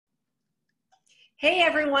Hey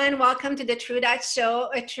everyone, welcome to the True That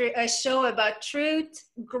Show, a show about truth,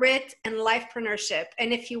 grit, and lifepreneurship.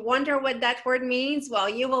 And if you wonder what that word means, well,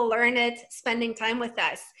 you will learn it spending time with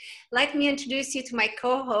us. Let me introduce you to my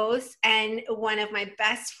co-host and one of my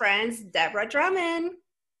best friends, Deborah Drummond.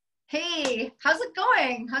 Hey, how's it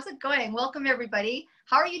going? How's it going? Welcome everybody.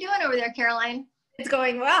 How are you doing over there, Caroline? It's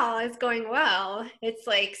going well. It's going well. It's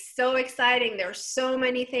like so exciting. There's so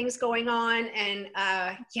many things going on. And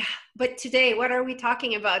yeah, but today, what are we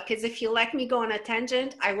talking about? Because if you let me go on a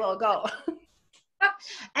tangent, I will go.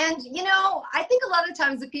 And I think a lot of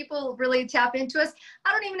times the people really tap into us.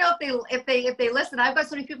 I don't even know if they listen. I've got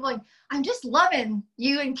so many people like, I'm just loving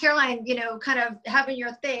you and Caroline, kind of having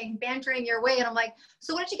your thing, bantering your way. And I'm like,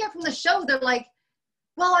 so what did you get from the show? They're like,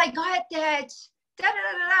 well, I got that da da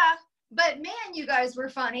da da da. But man, you guys were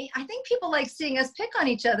funny. I think people like seeing us pick on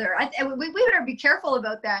each other. We better be careful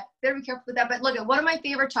about that. Better be careful with that. But look, at one of my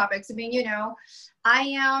favorite topics. I mean, I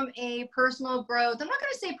am a personal growth. I'm not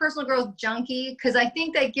going to say personal growth junkie because I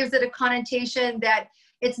think that gives it a connotation that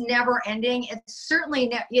it's never ending. It's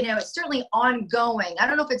certainly, it's certainly ongoing. I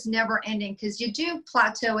don't know if it's never ending because you do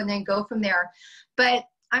plateau and then go from there. But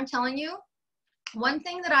I'm telling you, one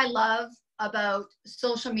thing that I love about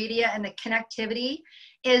social media and the connectivity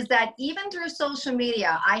is that even through social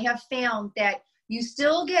media, I have found that you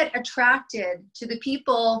still get attracted to the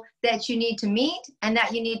people that you need to meet and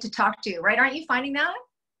that you need to talk to, right? Aren't you finding that?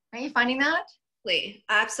 Aren't you finding that?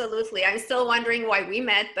 Absolutely. I'm still wondering why we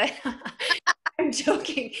met, but I'm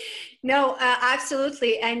joking. No,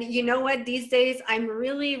 absolutely. And you know what? These days, I'm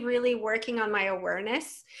really, really working on my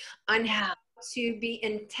awareness on how to be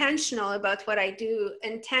intentional about what I do,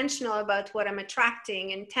 intentional about what I'm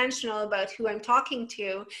attracting, intentional about who I'm talking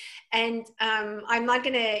to. And I'm not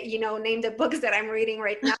going to, name the books that I'm reading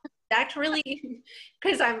right now. That really,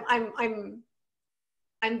 because I'm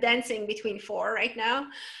dancing between four right now.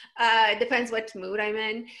 Depends what mood I'm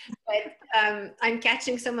in. But I'm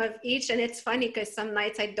catching some of each. And it's funny because some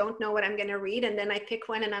nights I don't know what I'm going to read. And then I pick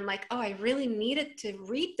one and I'm like, oh, I really needed to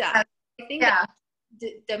read that. I think that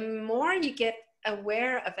the more you get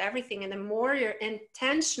aware of everything and the more you're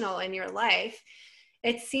intentional in your life,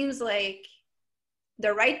 it seems like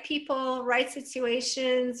the right people, right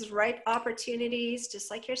situations, right opportunities, just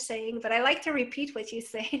like you're saying. But I like to repeat what you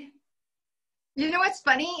say. You know what's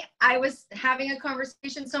funny? I was having a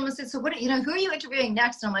conversation. Someone said, so what, who are you interviewing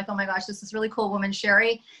next? And I'm like, oh my gosh, this is really cool woman,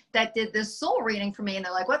 Sherri, that did this soul reading for me. And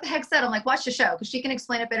they're like, what the heck's that? I'm like, watch the show because she can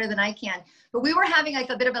explain it better than I can. But we were having like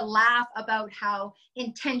a bit of a laugh about how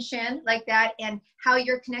intention like that and how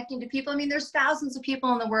you're connecting to people. I mean, there's thousands of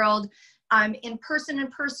people in the world in person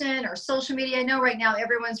or social media. I know right now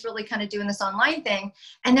everyone's really kind of doing this online thing.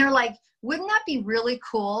 And they're like, wouldn't that be really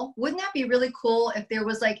cool? Wouldn't that be really cool if there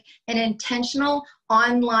was like an intentional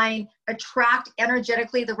online attract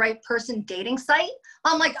energetically the right person dating site?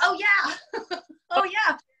 I'm like, oh yeah. Oh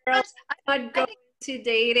yeah. I'm going to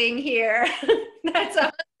dating here.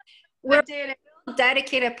 We're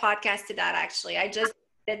dedicated podcast to that actually. I just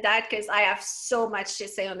did that because I have so much to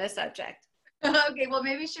say on this subject. Okay, well,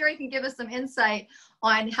 maybe Sherri can give us some insight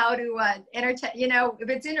on how to entertain, if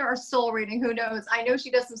it's in our soul reading, who knows? I know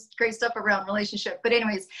she does some great stuff around relationship. But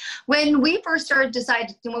anyways, when we first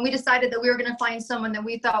decided that we were going to find someone that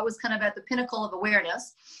we thought was kind of at the pinnacle of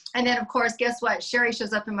awareness. And then, of course, guess what? Sherri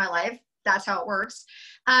shows up in my life. That's how it works.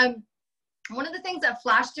 One of the things that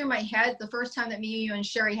flashed through my head the first time that me, you, and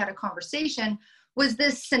Sherri had a conversation was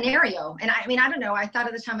this scenario. And I mean, I don't know. I thought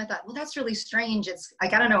at the time, well, that's really strange. It's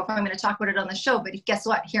like, I don't know if I'm going to talk about it on the show, but guess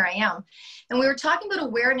what? Here I am. And we were talking about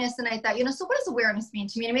awareness. And I thought, so what does awareness mean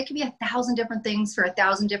to me? And it could be 1,000 different things for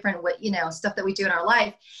 1,000 different, stuff that we do in our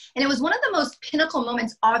life. And it was one of the most pinnacle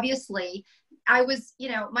moments. Obviously, I was,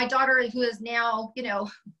 my daughter, who is now,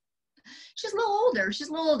 she's a little older.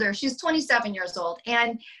 She's 27 years old.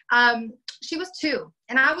 And she was 2.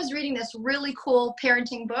 And I was reading this really cool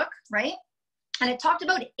parenting book, right? And it talked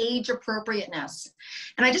about age appropriateness.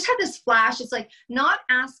 And I just had this flash. It's like not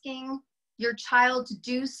asking your child to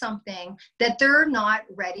do something that they're not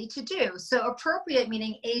ready to do. So appropriate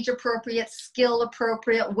meaning age appropriate, skill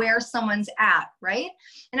appropriate, where someone's at, right?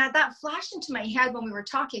 And that flashed into my head when we were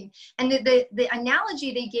talking. And the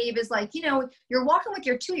analogy they gave is like, you're walking with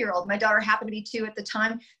your 2-year-old. My daughter happened to be 2 at the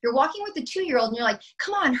time. You're walking with the 2-year-old and you're like,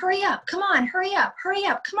 come on, hurry up. Come on, hurry up,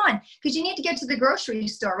 come on. Because you need to get to the grocery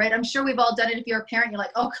store, right? I'm sure we've all done it. If you're a parent, you're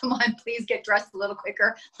like, oh, come on, please get dressed a little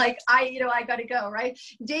quicker. Like I got to go, right?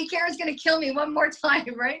 Daycare is going to kill me one more time,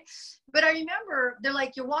 right? But I remember they're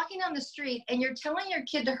like, you're walking down the street and you're telling your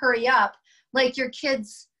kid to hurry up like your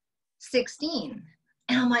kid's 16.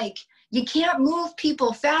 And I'm like, you can't move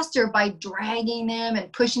people faster by dragging them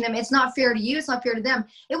and pushing them. It's not fair to you. It's not fair to them.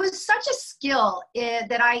 It was such a skill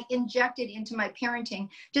that I injected into my parenting,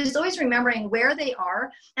 just always remembering where they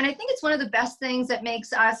are. And I think it's one of the best things that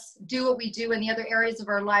makes us do what we do in the other areas of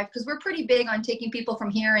our life, because we're pretty big on taking people from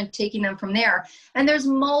here and taking them from there. And there's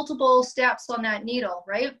multiple steps on that needle,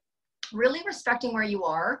 right? Really respecting where you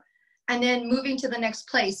are, and then moving to the next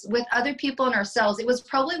place with other people and ourselves. It was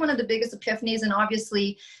probably one of the biggest epiphanies. And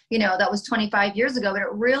obviously, you know, that was 25 years ago, but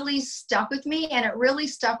it really stuck with me. And it really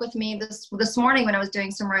stuck with me this morning when I was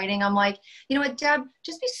doing some writing. I'm like, you know what, Deb,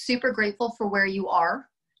 just be super grateful for where you are.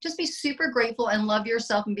 Just be super grateful and love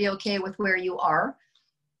yourself and be okay with where you are.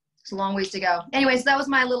 It's a long ways to go. Anyways, that was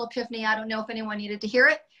my little epiphany. I don't know if anyone needed to hear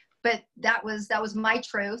it, but that was my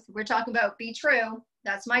truth. We're talking about be true.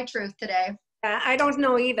 That's my truth today. I don't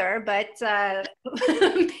know either, but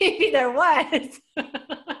maybe there was.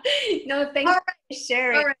 No, thanks for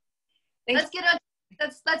sharing. All right. Let's get on.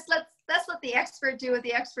 Let's let the expert do what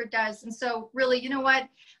the expert does. And so really, you know what?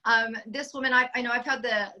 This woman, I know I've had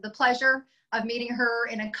the pleasure of meeting her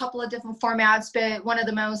in a couple of different formats, but one of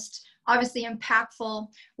the most obviously impactful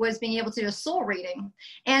was being able to do a soul reading.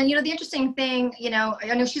 And, you know, the interesting thing, you know,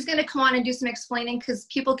 I know she's going to come on and do some explaining, because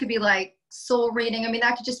people could be like, soul reading, I mean,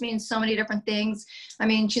 that could just mean so many different things. I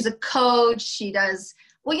mean, she's a coach. She does,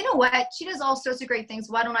 well, you know what? She does all sorts of great things.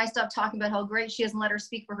 Why don't I stop talking about how great she is and let her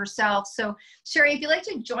speak for herself? So Sherri, if you'd like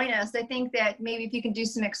to join us, I think that maybe if you can do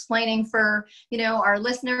some explaining for, you know, our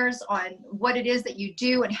listeners on what it is that you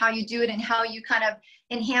do and how you do it and how you kind of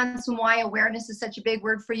enhance and why awareness is such a big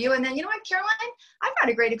word for you. And then, you know what, Caroline, I've had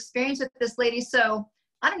a great experience with this lady. So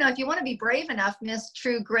I don't know if you want to be brave enough, Miss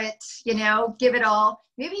True Grit, you know, give it all.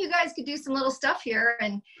 Maybe you guys could do some little stuff here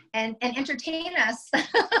and entertain us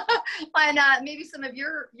on maybe some of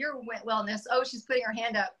your wellness. Oh, she's putting her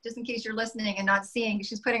hand up, just in case you're listening and not seeing.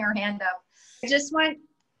 She's putting her hand up. I just want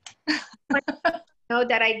to know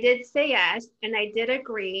that I did say yes, and I did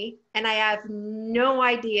agree, and I have no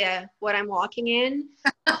idea what I'm walking in.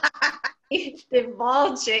 It's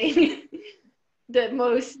divulging the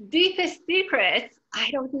most deepest secrets. I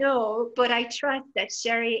don't know, but I trust that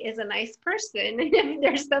Sherri is a nice person. And if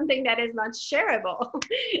there's something that is not shareable,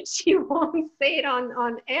 she won't say it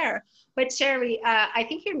on air. But Sherri, I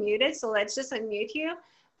think you're muted, so let's just unmute you.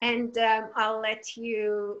 And I'll let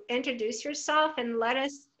you introduce yourself and let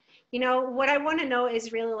us, you know, what I want to know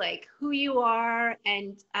is really like who you are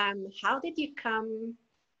and how did you come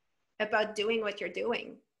about doing what you're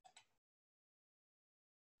doing?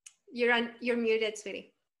 You're muted,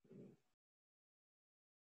 sweetie.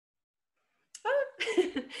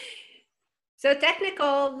 So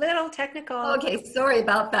little technical. Okay, sorry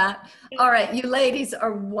about that. All right, you ladies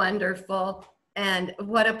are wonderful, and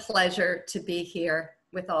what a pleasure to be here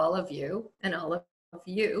with all of you and all of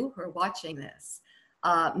you who are watching this.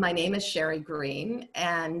 My name is Sherri Green,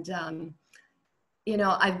 and you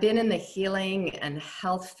know, I've been in the healing and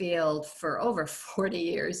health field for over 40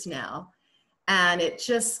 years now. And it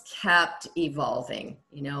just kept evolving.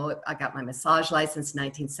 You know, I got my massage license in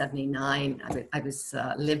 1979.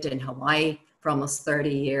 I lived in Hawaii for almost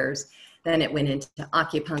 30 years. Then it went into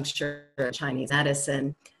acupuncture, Chinese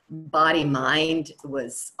medicine. Body mind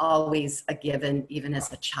was always a given, even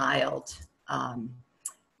as a child.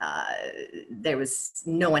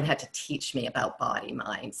 No one had to teach me about body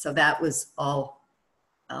mind. So that was all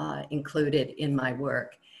included in my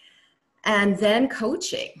work. And then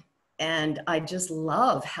coaching. And I just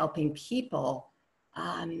love helping people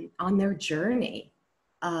on their journey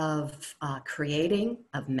of creating,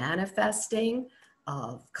 of manifesting,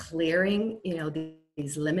 of clearing, you know,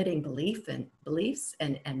 these limiting beliefs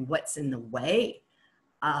and what's in the way,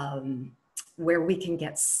 where we can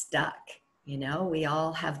get stuck. You know, we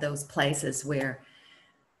all have those places where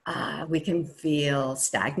we can feel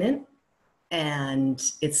stagnant, and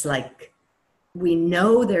it's like we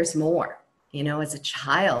know there's more. You know, as a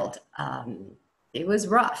child, it was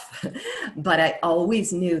rough, but I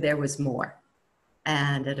always knew there was more.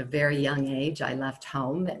 And at a very young age, I left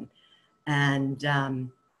home and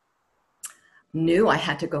knew I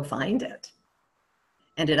had to go find it.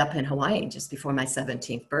 Ended up in Hawaii just before my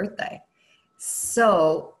 17th birthday.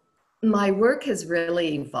 So my work has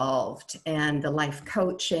really evolved, and the life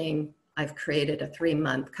coaching, I've created a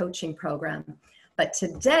 3-month coaching program. But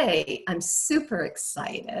today, I'm super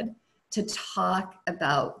excited to talk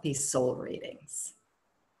about these soul readings.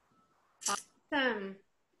 Awesome.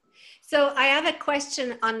 So I have a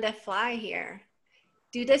question on the fly here.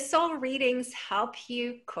 Do the soul readings help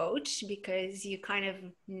you coach because you kind of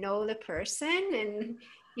know the person and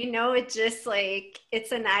you know, it's just like,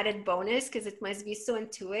 it's an added bonus because it must be so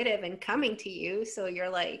intuitive and coming to you. So you're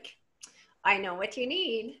like, I know what you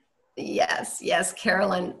need. Yes, yes,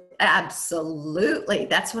 Carolyn, absolutely.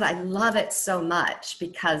 That's what I love it so much,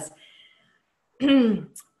 because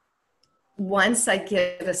once I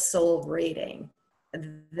give a soul reading,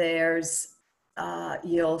 there's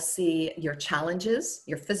you'll see your challenges,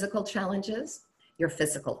 your physical challenges, your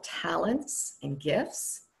physical talents and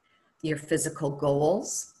gifts, your physical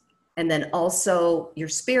goals, and then also your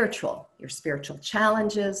spiritual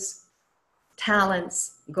challenges,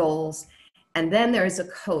 talents, goals, and then there's a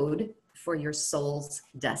code for your soul's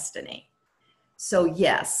destiny. So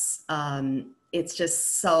yes, it's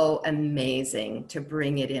just so amazing to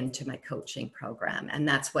bring it into my coaching program, and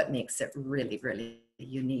that's what makes it really, really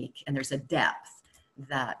unique. And there's a depth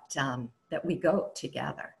that that we go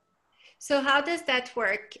together. So how does that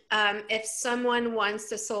work? If someone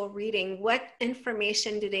wants a soul reading, what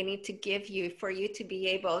information do they need to give you for you to be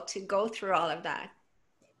able to go through all of that?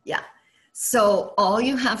 Yeah. So all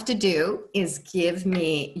you have to do is give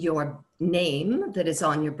me your name that is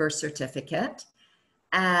on your birth certificate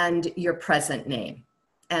and your present name,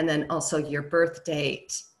 and then also your birth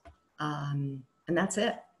date. And that's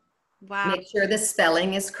it. Wow. Make sure the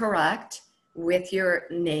spelling is correct with your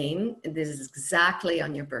name. This is exactly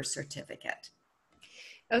on your birth certificate.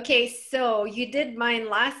 Okay, so you did mine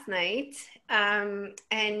last night, and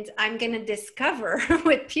I'm going to discover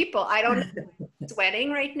with people. I don't know if I'm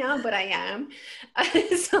sweating right now, but I am.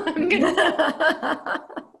 So I'm going to.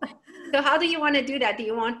 So how do you want to do that? Do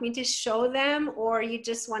you want me to show them, or you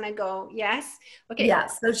just want to go, yes? Okay. Yeah,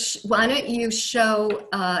 so why don't you show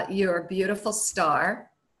your beautiful star,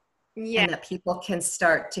 Yeah. and that people can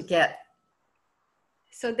start to get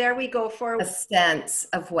So there we go for a sense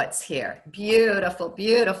of what's here. Beautiful,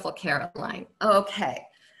 beautiful, Caroline. Okay.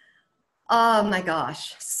 Oh my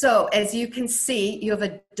gosh. So as you can see, you have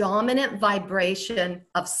a dominant vibration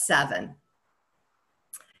of 7.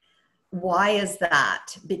 Why is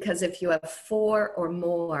that? Because if you have 4 or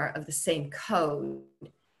more of the same code,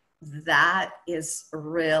 that is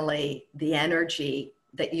really the energy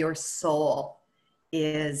that your soul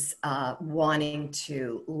is wanting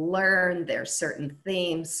to learn. There's certain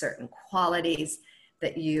themes, certain qualities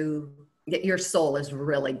that your soul is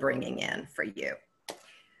really bringing in for you.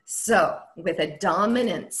 So with a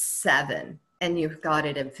dominant 7, and you've got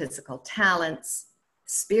it in physical talents,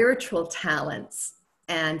 spiritual talents,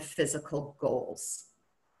 and physical goals.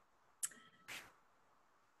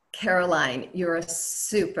 Caroline, you're a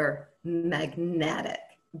super magnetic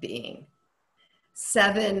being.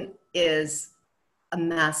 7 is a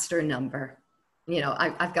master number. You know,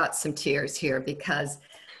 I've got some tears here because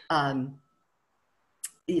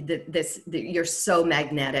you're so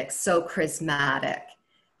magnetic, so charismatic,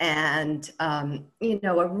 and you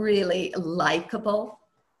know, a really likable,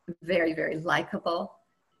 very, very likable.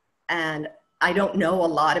 And I don't know a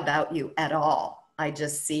lot about you at all. I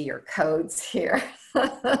just see your codes here.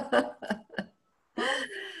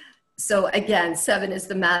 So again, 7 is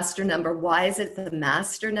the master number. Why is it the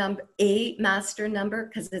master number? 8 master number,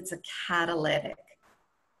 because it's a catalytic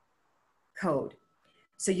code.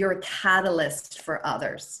 So you're a catalyst for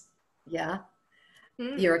others. Yeah.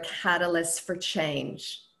 You're a catalyst for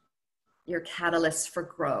change. You're a catalyst for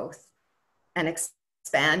growth and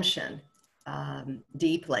expansion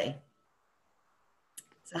deeply.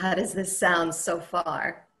 So how does this sound so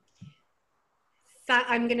far?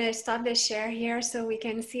 I'm going to stop the share here so we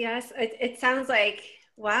can see us. It sounds like,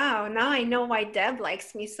 wow, now I know why Deb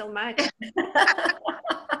likes me so much.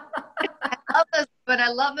 I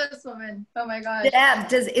love this woman. Oh my gosh.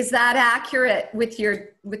 Deb, is that accurate with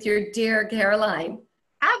your dear Caroline?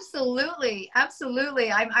 Absolutely.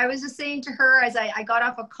 Absolutely. I was just saying to her as I got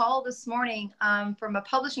off a call this morning from a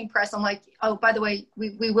publishing press, I'm like, oh, by the way,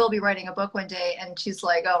 we will be writing a book one day. And she's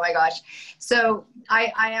like, oh my gosh. So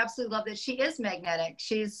I absolutely love that. She is magnetic.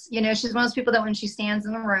 She's, you know, she's one of those people that when she stands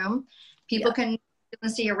in the room, people can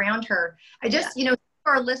see around her. I just, you know,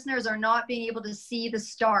 our listeners are not being able to see the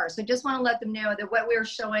stars. So I just want to let them know that what we're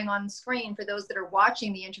showing on screen for those that are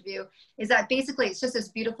watching the interview is that basically it's just this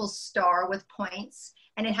beautiful star with points.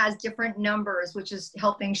 And it has different numbers, which is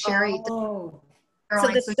helping Sherri. Oh, so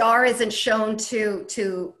the star isn't shown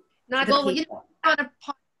to not well. You know, on a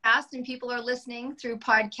podcast, and people are listening through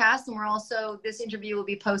podcasts, and we're also this interview will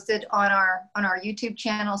be posted on our YouTube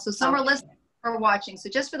channel. So some are listening or watching. So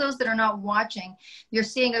just for those that are not watching, you're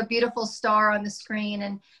seeing a beautiful star on the screen,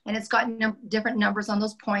 and it's got different numbers on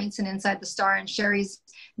those points and inside the star. And Sherri's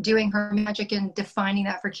doing her magic and defining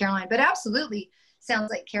that for Caroline. But absolutely.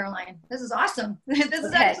 Sounds like Caroline. This is awesome. This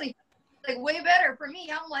is actually like way better for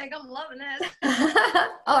me. I'm loving this.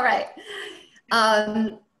 All right.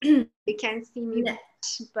 You can't see me,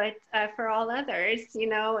 but for all others, you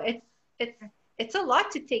know, it's a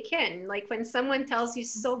lot to take in. Like when someone tells you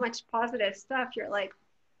so much positive stuff, you're like,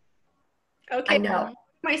 okay, I know.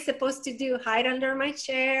 what am I supposed to do? Hide under my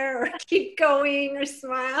chair or keep going or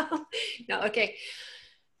smile? No, okay.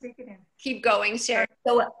 Keep going, Sherri.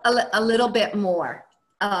 So a little bit more.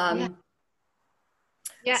 Yeah.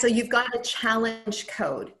 So you've got a challenge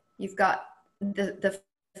code. You've got the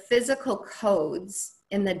physical codes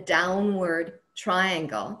in the downward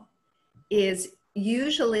triangle is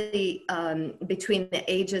usually between the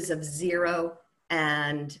ages of 0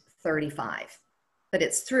 and 35, but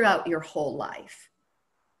it's throughout your whole life.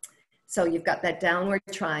 So you've got that downward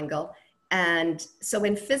triangle. And so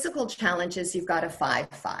in physical challenges, you've got a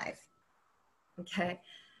 5-5. Okay.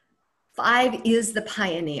 5 is the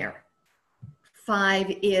pioneer.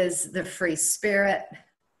 5 is the free spirit.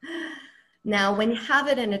 Now, when you have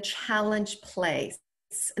it in a challenge place,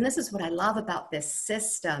 and this is what I love about this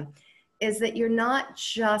system, is that you're not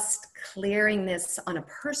just clearing this on a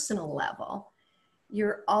personal level,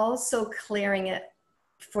 you're also clearing it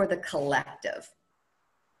for the collective.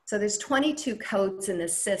 So there's 22 codes in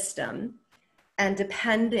this system, and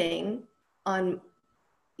depending on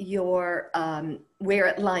your where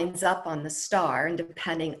it lines up on the star, and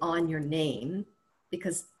depending on your name,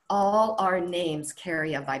 because all our names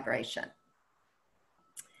carry a vibration.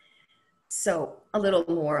 So a little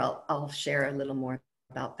more, I'll share a little more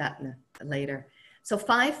about that later. So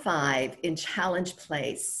 5-5 in challenge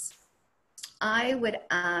place, I would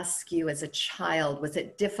ask you as a child, was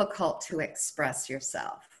it difficult to express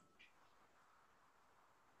yourself?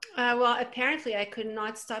 Well, apparently I could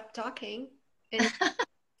not stop talking. And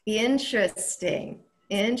Interesting.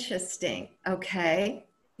 Okay.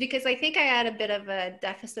 because I think I had a bit of a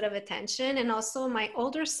deficit of attention. And also my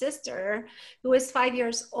older sister, who was 5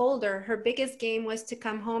 years older, her biggest game was to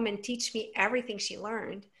come home and teach me everything she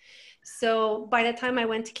learned. So by the time I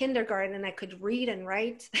went to kindergarten, I could read and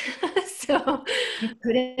write. So You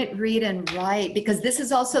couldn't read and write, because this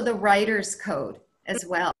is also the writer's code as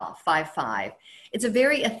well, 5-5. It's a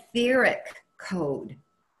very etheric code,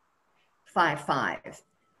 5-5.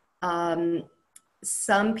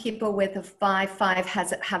 Some people with a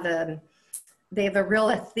 5-5 they have a real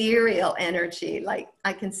ethereal energy. Like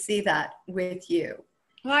I can see that with you.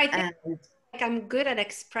 well, I think like I'm good at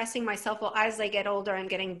expressing myself. Well, as I get older, I'm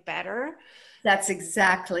getting better. That's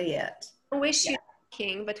exactly it. I wish you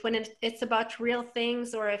talking, but when it's about real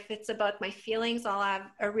things, or if it's about my feelings, I'll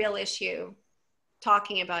have a real issue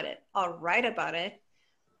talking about it. I'll write about it,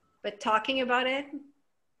 but talking about it,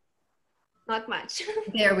 not much.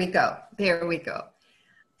 There we go.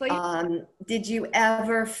 So Did you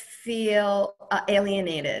ever feel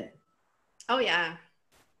alienated? oh yeah,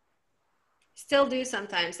 still do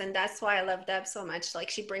sometimes, and that's why I love Deb so much. Like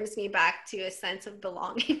she brings me back to a sense of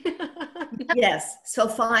belonging. Yes. So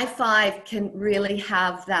 5-5 can really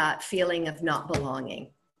have that feeling of not belonging.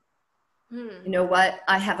 You know what?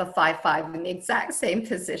 I have a 5-5 in the exact same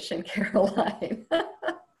position, Caroline.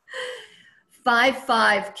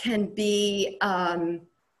 5-5 can be,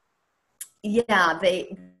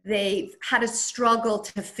 they've had a struggle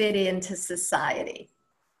to fit into society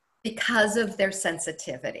because of their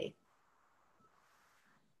sensitivity.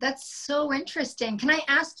 That's so interesting. Can I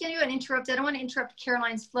ask you and interrupt? I don't want to interrupt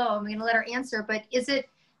Caroline's flow. I'm going to let her answer. But is it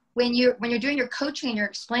when you're doing your coaching and you're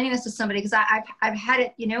explaining this to somebody? Because I've had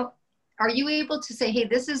it. You know, are you able to say, hey,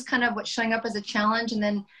 this is kind of what's showing up as a challenge, and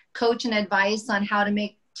then coach and advice on how to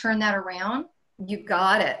turn that around? You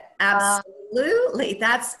got it. Absolutely.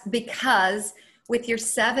 That's because with your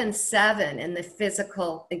 7-7 in the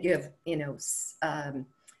physical, you have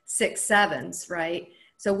 6 sevens, right?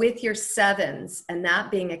 So with your 7s, and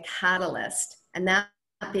that being a catalyst, and that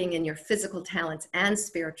being in your physical talents and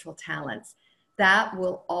spiritual talents, that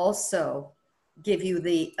will also give you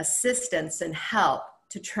the assistance and help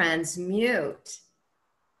to transmute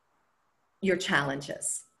your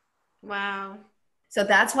challenges. Wow. So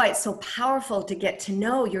that's why it's so powerful to get to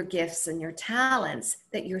know your gifts and your talents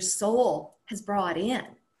that your soul has brought in,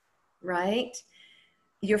 right?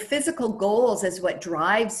 Your physical goals is what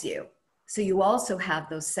drives you. So you also have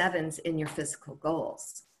those 7s in your physical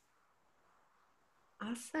goals.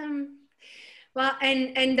 Awesome. Well,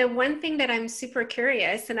 and the one thing that I'm super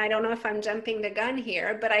curious, and I don't know if I'm jumping the gun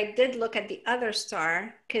here, but I did look at the other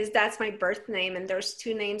star because that's my birth name, and there's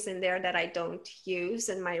 2 names in there that I don't use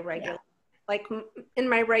in my regular, like in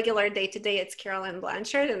my regular day-to-day, it's Carolyn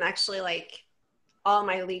Blanchard, and actually like all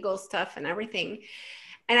my legal stuff and everything.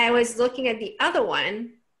 And I was looking at the other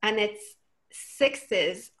one, and it's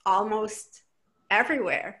 6s almost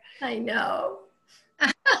everywhere. I know.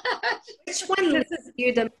 Which one leads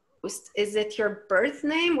you the Is it your birth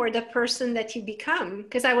name or the person that you become?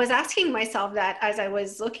 Because I was asking myself that as I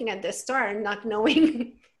was looking at the star and not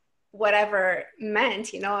knowing whatever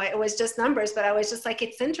meant, it was just numbers, but I was just like,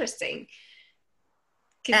 it's interesting.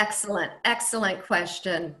 Excellent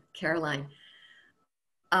question, Caroline.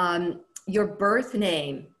 Your birth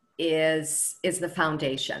name is the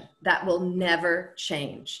foundation. That will never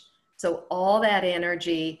change. So all that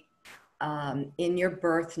energy in your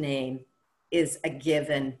birth name is a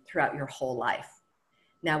given throughout your whole life.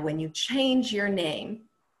 Now, when you change your name,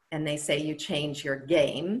 and they say you change your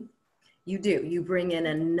game, you do. You bring in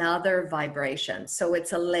another vibration. So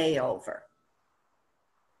it's a layover.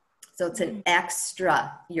 So it's an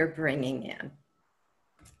extra you're bringing in.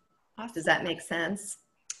 Awesome. Does that make sense?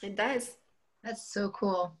 It does. That's so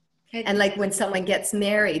cool. And like when someone gets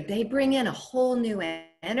married, they bring in a whole new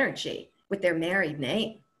energy with their married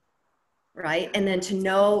name, right? And then to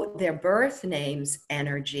know their birth name's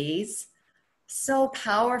energies, so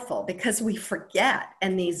powerful because we forget.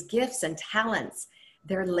 And these gifts and talents,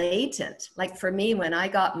 they're latent. Like for me, when I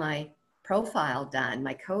got my profile done,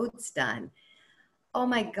 my codes done, oh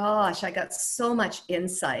my gosh, I got so much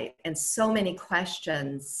insight and so many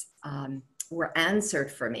questions were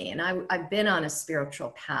answered for me. And I've been on a spiritual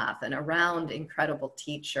path and around incredible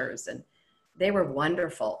teachers, and they were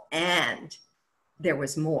wonderful. And there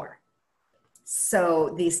was more.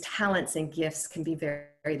 So these talents and gifts can be very,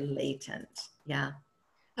 very latent. Yeah.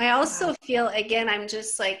 I also feel, again, I'm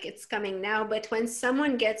just like, it's coming now, but when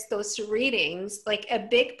someone gets those readings, like a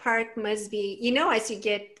big part must be, as you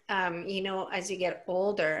get, as you get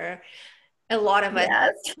older, a lot of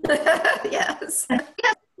yes. Yes.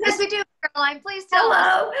 Yes, we do, Caroline. Please tell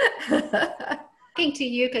us. Hello. Talking to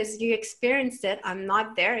you because you experienced it. I'm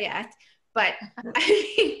not there yet, but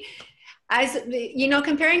as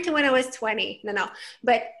comparing to when I was 20,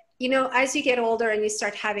 but as you get older and you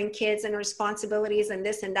start having kids and responsibilities and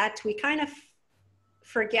this and that, we kind of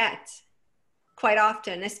forget quite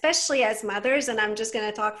often, especially as mothers. And I'm just going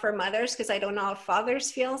to talk for mothers because I don't know how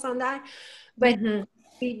fathers feels on that, but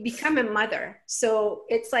we become a mother. So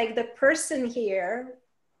it's like the person here,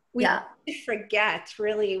 we forget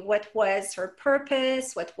really what was her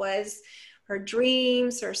purpose, what was her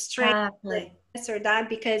dreams, her strength, this or that,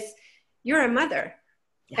 because you're a mother.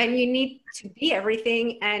 Yeah. And you need to be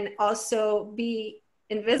everything and also be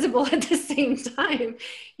invisible at the same time,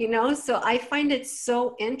 So I find it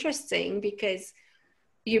so interesting because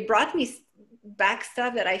you brought me back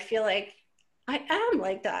stuff that I feel like I am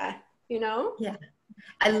like that, Yeah.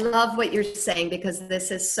 I love what you're saying because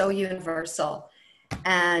this is so universal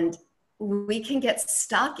and we can get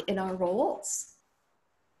stuck in our roles.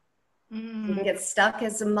 We can get stuck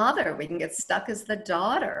as a mother. We can get stuck as the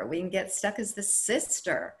daughter. We can get stuck as the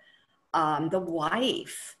sister, the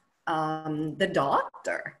wife, the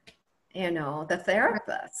doctor, the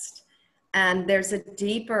therapist. And there's a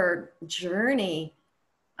deeper journey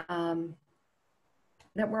that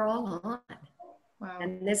we're all on. Wow.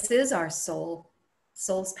 And this is our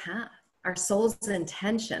soul's path, our soul's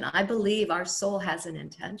intention. I believe our soul has an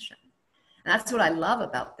intention. And that's what I love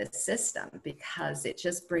about this system because it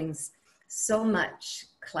just brings so much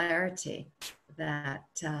clarity that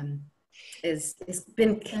is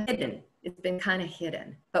been hidden. It's been kind of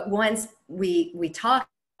hidden. But once we talk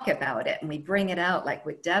about it and we bring it out, like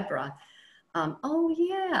with Deborah, oh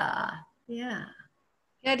yeah. Yeah,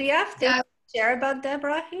 do you have to share about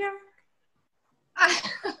Deborah here?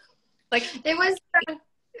 Like it was,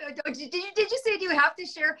 did you say do you have to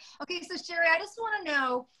share? Okay, so Sherri, I just want to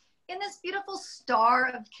know, in this beautiful star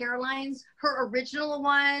of Caroline's, her original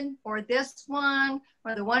one, or this one,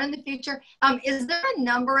 or the one in the future, is there a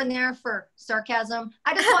number in there for sarcasm?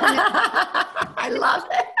 I just want to know. I love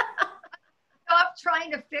it. Stop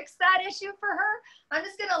trying to fix that issue for her. I'm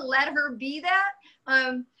just going to let her be that.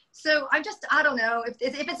 So I don't know if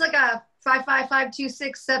it's like a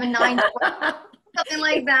 5552679 something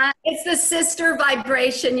like that. It's the sister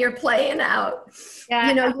vibration you're playing out.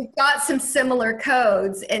 Yeah. You've got some similar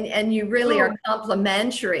codes and you really are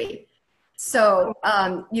complementary. So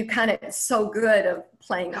you kind of so good of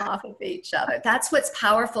playing off of each other. That's what's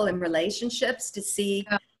powerful in relationships, to see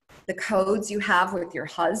the codes you have with your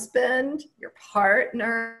husband, your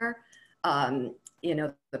partner,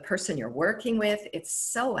 the person you're working with. It's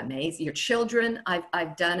so amazing. Your children.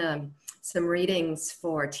 I've done some readings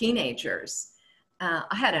for teenagers.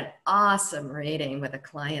 I had an awesome reading with a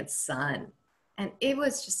client's son, and it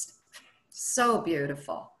was just so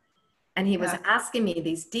beautiful. And he was asking me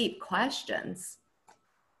these deep questions.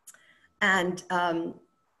 And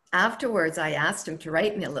afterwards, I asked him to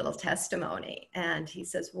write me a little testimony, and he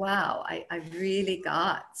says, wow, I really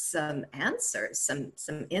got some answers,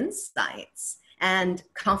 some insights and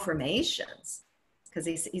confirmations, because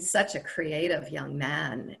he's such a creative young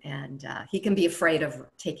man, and he can be afraid of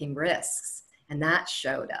taking risks, and that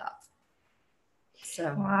showed up.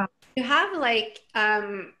 So Wow. You have like,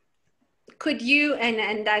 could you,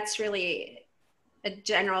 and that's really a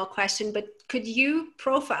general question, but could you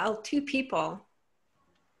profile two people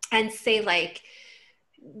and say like,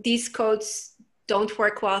 these codes don't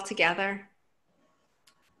work well together?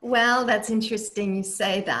 well, that's interesting you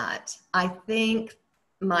say that. I think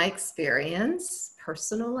my experience,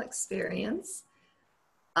 personal experience,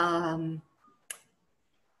 I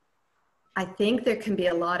think there can be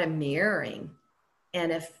a lot of mirroring.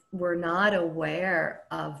 And if we're not aware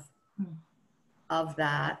of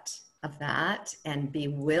that, and be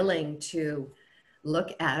willing to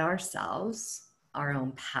look at ourselves, our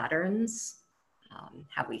own patterns,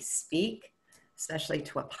 how we speak, especially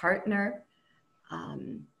to a partner,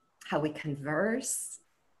 how we converse.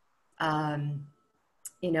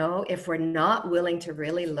 You know, if we're not willing to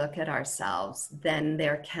really look at ourselves, then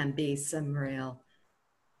there can be some real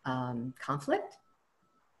conflict.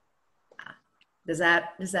 Does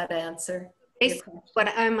that answer your question?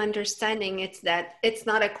 What I'm understanding, it's that it's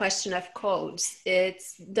not a question of codes.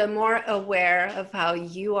 It's the more aware of how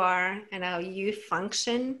you are and how you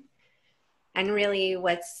function, and really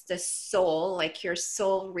what's the soul, like your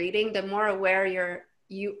soul reading, the more aware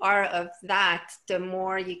you are of that, the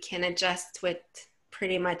more you can adjust with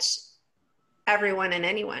pretty much everyone and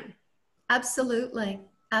anyone. Absolutely.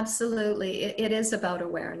 Absolutely. It is about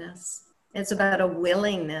awareness. It's about a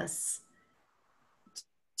willingness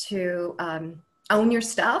to own your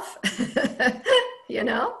stuff, you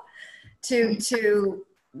know, to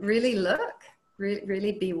really look,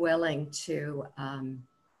 really be willing to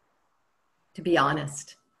be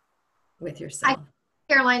honest with yourself.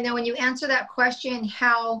 Caroline, though, when you answer that question,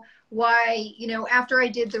 why, you know, after I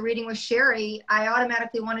did the reading with Sherri, I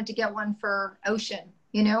automatically wanted to get one for Ocean,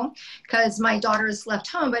 you know, because my daughter's left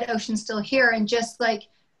home, but Ocean's still here. And just like,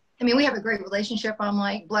 I mean, we have a great relationship. I'm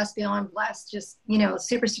like blessed beyond blessed, just, you know,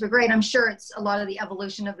 super, super great. I'm sure it's a lot of the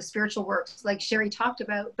evolution of the spiritual works like Sherri talked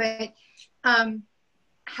about, but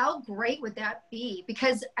how great would that be?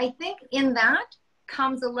 Because I think in that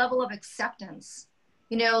comes a level of acceptance.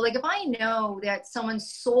 You know, like if I know that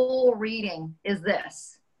someone's soul reading is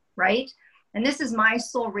this, right? And this is my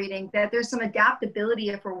soul reading, that there's some adaptability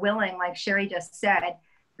if we're willing, like Sherri just said.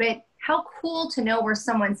 But how cool to know where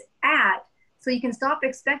someone's at so you can stop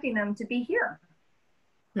expecting them to be here,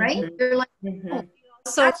 right? Mm-hmm. You're like, Mm-hmm.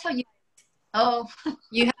 So that's how you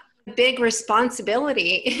have a big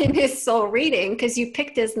responsibility in his soul reading because you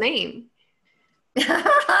picked his name.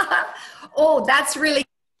 Oh, that's really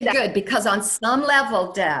good, because on some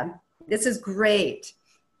level, Deb, this is great.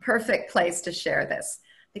 Perfect place to share this,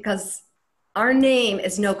 because our name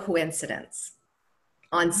is no coincidence.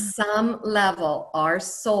 On some level, our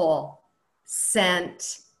soul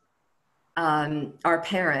sent our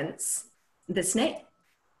parents this name.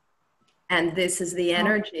 And this is the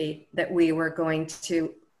energy that we were going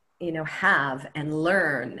to, you know, have and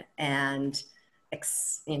learn and,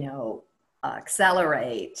 you know,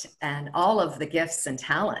 accelerate, and all of the gifts and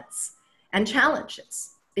talents and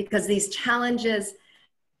challenges, because these challenges,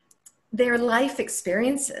 they're life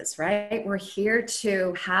experiences, right? We're here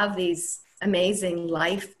to have these amazing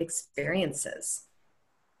life experiences.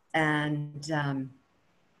 And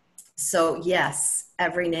so yes,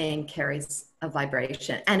 every name carries a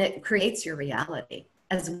vibration, and it creates your reality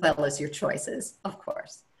as well as your choices, of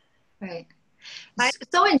course. right.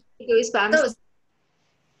 So in goosebumps.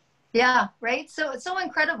 Yeah, right. So it's so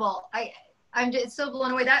incredible. I'm just so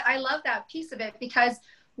blown away. That I love that piece of it, because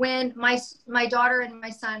when my daughter and my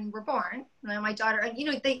son were born, my daughter, and you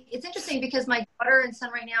know, it's interesting because my daughter and son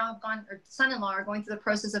right now have gone, or son-in-law are going through the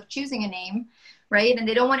process of choosing a name, right? And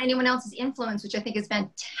they don't want anyone else's influence, which I think is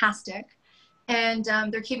fantastic. And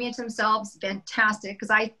they're keeping it to themselves. Fantastic,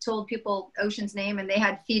 because I told people Ocean's name and they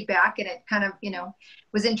had feedback, and it kind of, you know,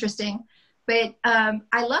 was interesting. But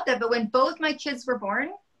I love that. But when both my kids were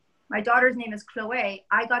born, my daughter's name is Chloe.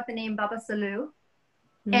 I got the name Baba Salou,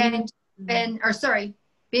 or sorry,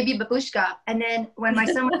 Baby Babushka. And then when my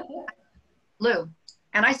son was Lou,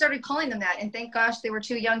 and I started calling them that, and thank gosh they were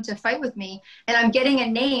too young to fight with me. And I'm getting a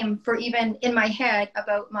name for, even in my head,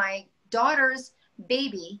 about my daughter's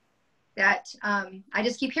baby, that I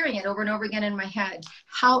just keep hearing it over and over again in my head.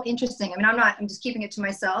 How interesting. I mean, I'm just keeping it to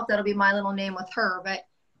myself. That'll be my little name with her, but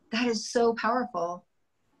that is so powerful.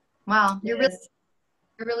 Wow. You're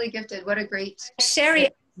really gifted. What a great. Sherri,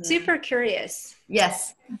 super curious.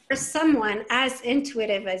 Yes. For someone as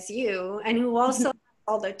intuitive as you and who also has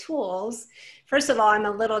all the tools, first of all, I'm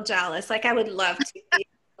a little jealous. Like I would love to be able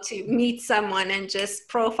to meet someone and just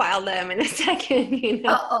profile them in a second, you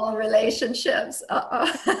know. Uh-oh, relationships.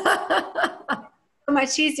 Uh-oh. So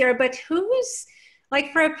much easier. But who's,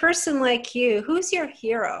 like, for a person like you, who's your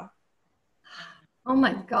hero? Oh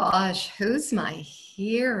my gosh, who's my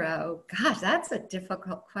hero? Gosh, that's a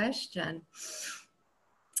difficult question.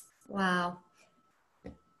 Wow.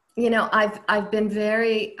 You know, I've been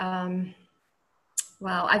very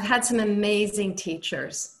wow, I've had some amazing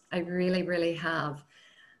teachers. I really, really have.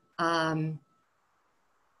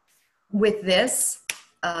 With this,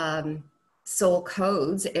 Soul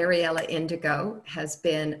Codes, Ariella Indigo has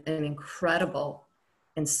been an incredible,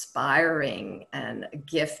 inspiring, and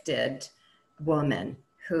gifted woman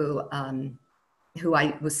who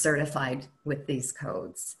I was certified with these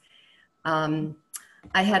codes.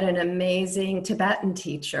 I had an amazing Tibetan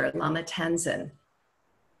teacher, Lama Tenzin,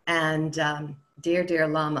 and dear, dear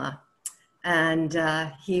Lama. And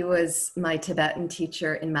he was my Tibetan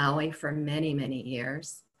teacher in Maui for many, many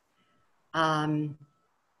years.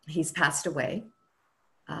 He's passed away,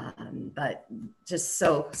 but just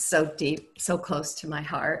so deep, so close to my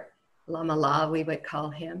heart. Lama La, we would call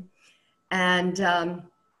him. And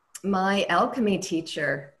my alchemy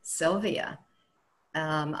teacher, Sylvia,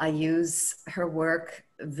 I use her work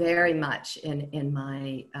very much in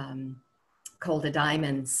my Cold of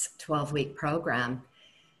Diamonds 12-week program.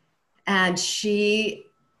 And she,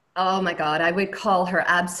 oh my God, I would call her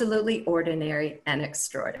absolutely ordinary and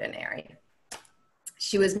extraordinary.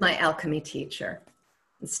 She was my alchemy teacher,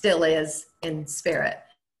 and still is in spirit.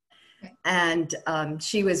 And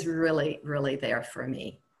she was really, really there for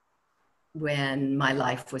me when my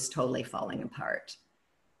life was totally falling apart.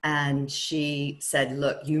 And she said,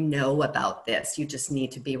 look, you know about this. You just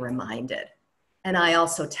need to be reminded. And I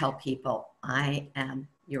also tell people, I am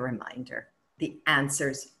your reminder. The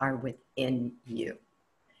answers are within you.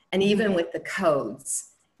 And even with the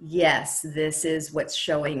codes, yes, this is what's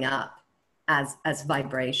showing up as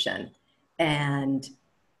vibration. And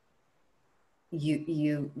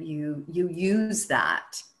you use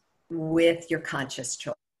that with your conscious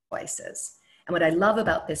choices. And what I love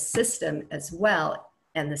about this system as well,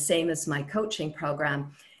 and the same as my coaching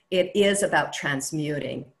program, it is about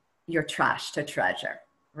transmuting your trash to treasure,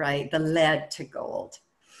 right? The lead to gold.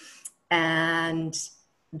 And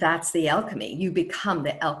that's the alchemy. You become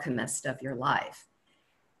the alchemist of your life.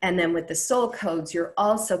 And then with the soul codes, you're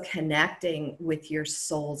also connecting with your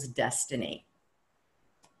soul's destiny.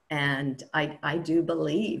 And I do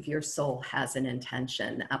believe your soul has an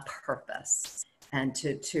intention, a purpose, and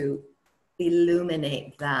to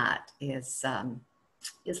illuminate that is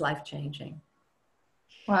life-changing.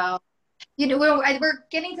 Wow. You know, we're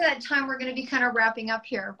getting to that time. We're going to be kind of wrapping up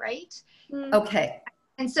here, right? Okay.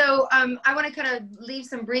 And so I want to kind of leave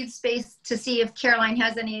some breathe space to see if Caroline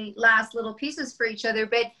has any last little pieces for each other.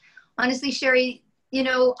 But honestly, Sherri, you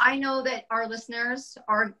know, I know that our listeners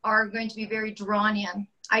are going to be very drawn in.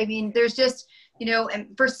 I mean, there's just, you know,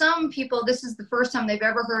 and for some people, this is the first time they've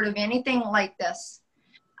ever heard of anything like this.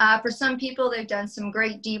 For some people, they've done some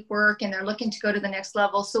great deep work and they're looking to go to the next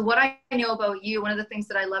level. So what I know about you, one of the things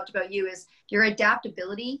that I loved about you is your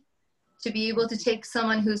adaptability to be able to take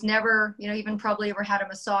someone who's never, you know, even probably ever had a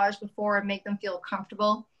massage before and make them feel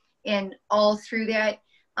comfortable. And all through that,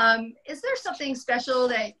 is there something special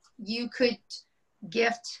that you could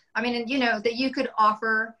gift? I mean, you know, that you could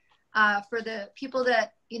offer for the people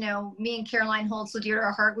that, you know, me and Caroline hold so dear to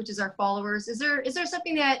our heart, which is our followers? Is there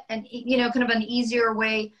something that, and you know, kind of an easier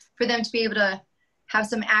way for them to be able to have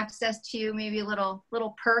some access to you, maybe a little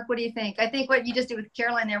perk? What do you think? I think what you just did with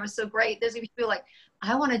Caroline there was so great. There's going to be people like,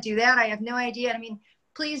 I want to do that. I have no idea. I mean,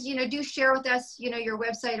 please, you know, do share with us, you know, your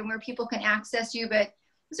website and where people can access you. But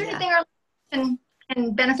is there anything our listeners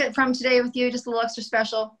can benefit from today with you? Just a little extra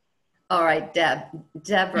special. All right,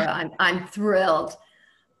 Deborah, I'm thrilled.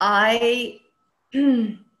 I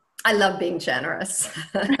love being generous.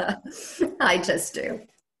 I just do.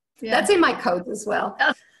 Yeah. That's in my codes as well.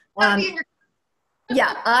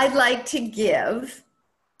 Yeah, I'd like to give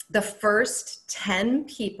the first 10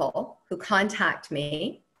 people who contact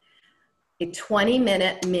me a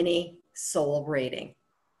 20-minute mini soul reading.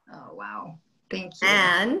 Oh, wow. Thank you.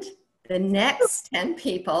 And the next 10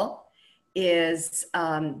 people is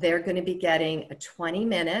they're going to be getting a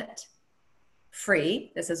 20-minute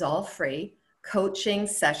free, this is all free, coaching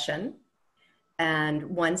session. And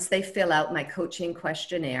once they fill out my coaching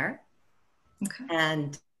questionnaire, okay.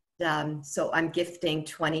 And so I'm gifting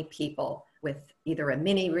 20 people with either a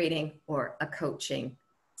mini reading or a coaching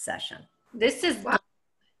session. This is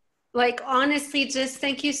Like, honestly, just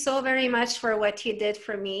thank you so very much for what you did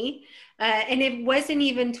for me. And it wasn't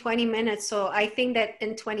even 20 minutes. So I think that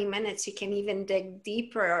in 20 minutes, you can even dig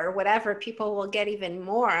deeper or whatever. People will get even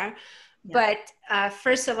more. Yeah. But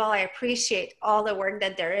first of all, I appreciate all the work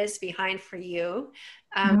that there is behind for you.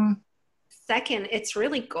 Mhm. Second, it's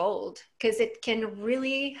really gold because it can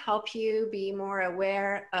really help you be more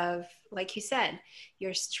aware of, like you said,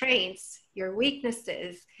 your strengths, your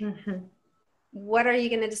weaknesses. Mhm. What are you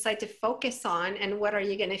going to decide to focus on and what are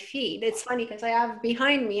you going to feed? It's funny because I have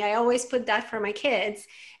behind me, I always put that for my kids.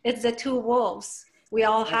 It's the two wolves we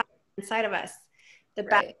all have inside of us, the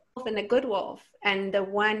bad Right. wolf and the good wolf. And the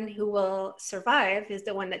one who will survive is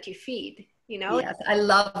the one that you feed, you know? Yes, I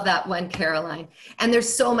love that one, Caroline. And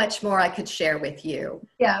there's so much more I could share with you.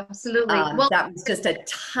 Yeah, absolutely. Well, That was just a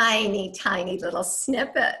tiny, tiny little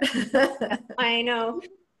snippet. I know.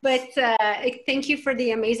 But thank you for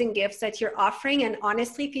the amazing gifts that you're offering. And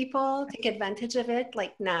honestly, people take advantage of it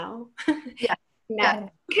like now. yeah, Now, yeah.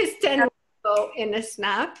 because 10 will go in a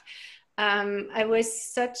snap. It was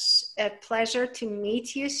such a pleasure to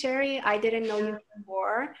meet you, Sherri. I didn't know you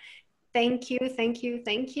before. Thank you, thank you,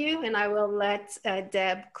 thank you. And I will let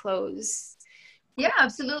Deb close. Yeah,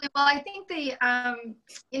 absolutely. Well, I think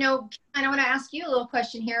you know, and I want to ask you a little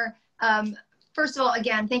question here. First of all,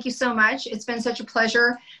 again, thank you so much. It's been such a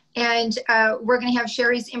pleasure. And we're going to have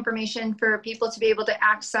Sherri's information for people to be able to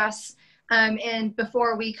access. And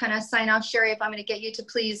before we kind of sign off, Sherri, if I'm going to get you to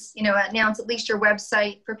please, you know, announce at least your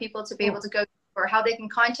website for people to be able to go or how they can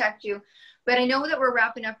contact you. But I know that we're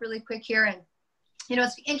wrapping up really quick here. And you know,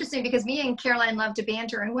 it's interesting because me and Caroline love to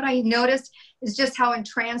banter. And what I noticed is just how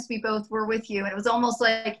entranced we both were with you. And it was almost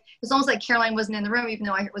like Caroline wasn't in the room, even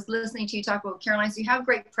though I was listening to you talk about Caroline. So you have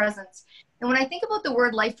great presence. And when I think about the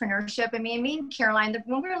word lifepreneurship, I mean, me and Caroline,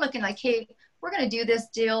 when we were looking like, hey, we're going to do this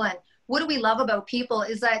deal. And what do we love about people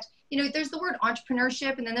is that, you know, there's the word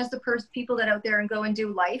entrepreneurship and then there's the people that out there and go and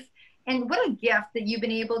do life. And what a gift that you've been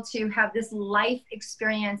able to have this life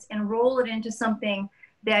experience and roll it into something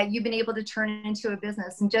that you've been able to turn into a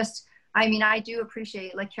business. And just, I mean, I do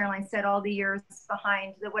appreciate, like Caroline said, all the years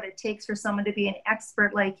behind what it takes for someone to be an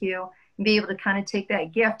expert like you and be able to kind of take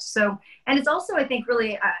that gift. So, and it's also, I think,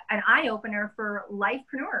 really an eye opener for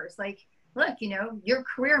lifepreneurs. Like, look, you know, your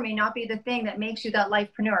career may not be the thing that makes you that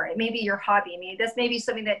lifepreneur. It may be your hobby. I mean, this may be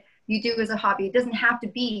something that you do as a hobby. It doesn't have to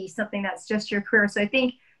be something that's just your career. So I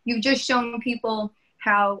think you've just shown people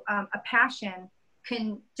how a passion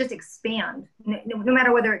can just expand no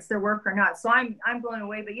matter whether it's their work or not. So I'm blown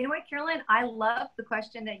away. But you know what, Caroline, I love the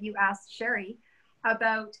question that you asked Sherri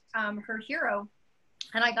about her hero.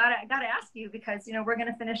 And I gotta ask you because, you know, we're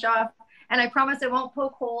going to finish off and I promise I won't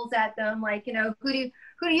poke holes at them. Like, you know, who do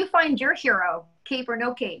you find your hero, cape or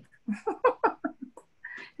no cape?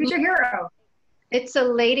 Who's your hero? It's a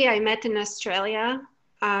lady I met in Australia.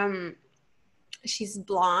 She's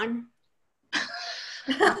blonde.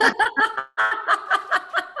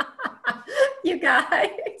 You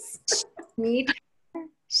guys. Meet her.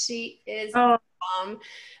 She is bomb.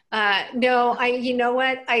 No, you know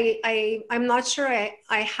what? I'm not sure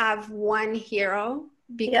I have one hero.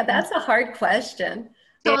 Yeah, that's a hard question.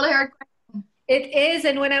 Totally hard. It is.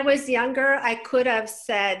 And when I was younger, I could have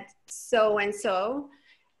said so and so.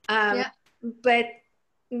 Yeah. But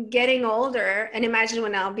getting older, and imagine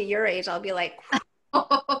when I'll be your age, I'll be like,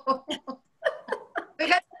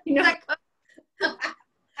 you know,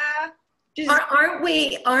 aren't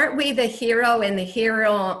we the hero and the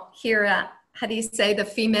hero, how do you say, the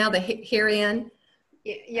female, the heroine?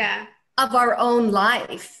 Yeah. Of our own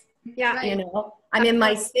life. Yeah. Right. You know, I'm in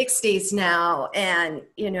my 60s now and,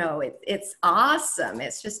 you know, it's awesome.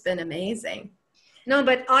 It's just been amazing. No,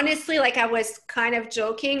 but honestly, like I was kind of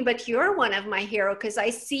joking, but you're one of my hero because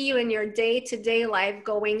I see you in your day-to-day life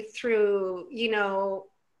going through, you know,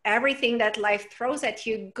 everything that life throws at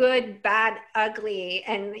you, good, bad, ugly.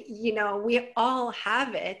 And, you know, we all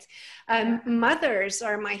have it. Mothers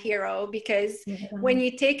are my hero because when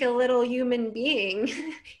you take a little human being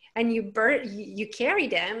and you carry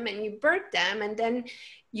them and you birth them, and then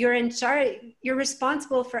you're in charge, you're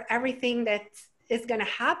responsible for everything that is going to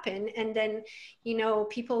happen. And then, you know,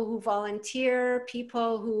 people who volunteer,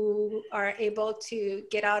 people who are able to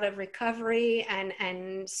get out of recovery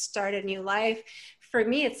and start a new life. For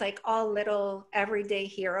me, it's like all little everyday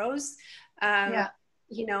heroes.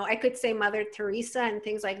 You know, I could say Mother Teresa and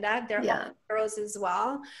things like that. They're all heroes as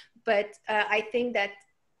well. But I think that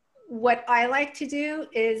what I like to do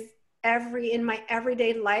is in my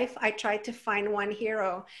everyday life, I try to find one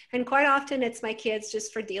hero. And quite often it's my kids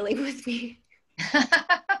just for dealing with me.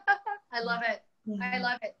 I love it. I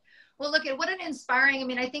love it. Well, look at what an inspiring, I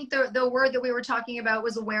mean, I think the word that we were talking about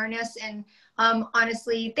was awareness. And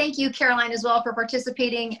honestly, thank you, Caroline, as well for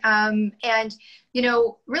participating. And, you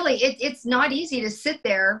know, really, it's not easy to sit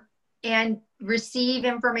there and receive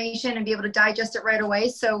information and be able to digest it right away.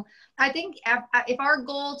 So I think if our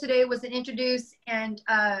goal today was to introduce and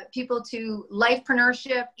people to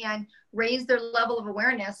lifepreneurship and raise their level of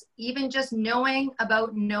awareness, even just knowing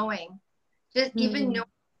about knowing, just even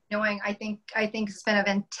knowing, I think it's been a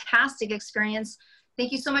fantastic experience.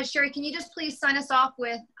 Thank you so much, Sherri. Can you just please sign us off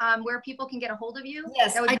with where people can get a hold of you?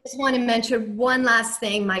 Yes, I just want to mention one last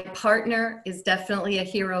thing. My partner is definitely a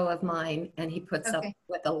hero of mine, and he puts up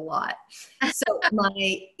with a lot. So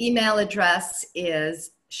my email address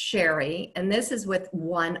is Sherri, and this is with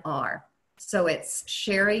one R. So it's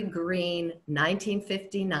Sherri Green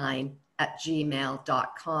 1959 at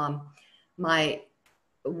gmail.com. My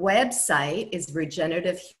website is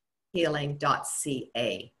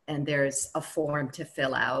regenerativehealing.ca, and there's a form to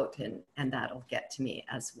fill out, and that'll get to me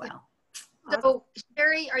as well. So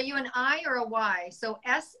Sherri, are you an I or a Y? So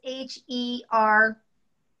SHERI.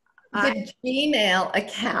 The Gmail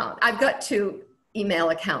account. I've got two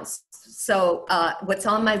email accounts. So what's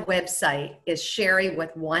on my website is Sherri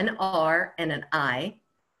with one R and an I.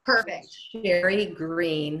 Perfect. Sherri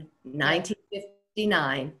Green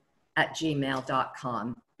 1959 at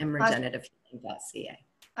gmail.com and regenerativehealing.ca.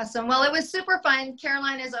 Awesome. Well, it was super fun.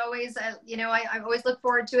 Caroline, as always, you know, I always look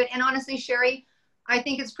forward to it. And honestly, Sherri, I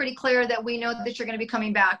think it's pretty clear that we know that you're going to be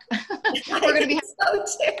coming back. We're going to be so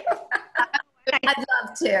too. I'd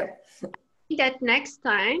love to. That next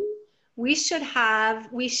time we should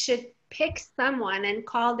pick someone and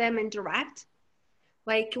call them in direct,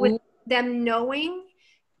 like with them knowing.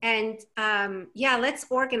 And yeah, let's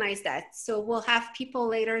organize that. So we'll have people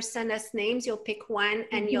later send us names. You'll pick one,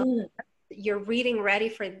 and you're reading ready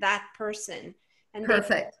for that person. And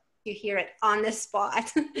perfect. You hear it on the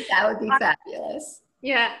spot. That would be fabulous.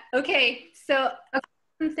 Yeah. Okay. So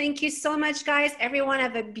thank you so much, guys. Everyone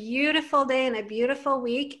have a beautiful day and a beautiful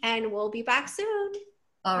week, and we'll be back soon.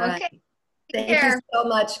 All right. Okay. Thank you so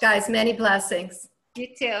much, guys. Many blessings. You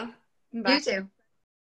too. Bye. You too.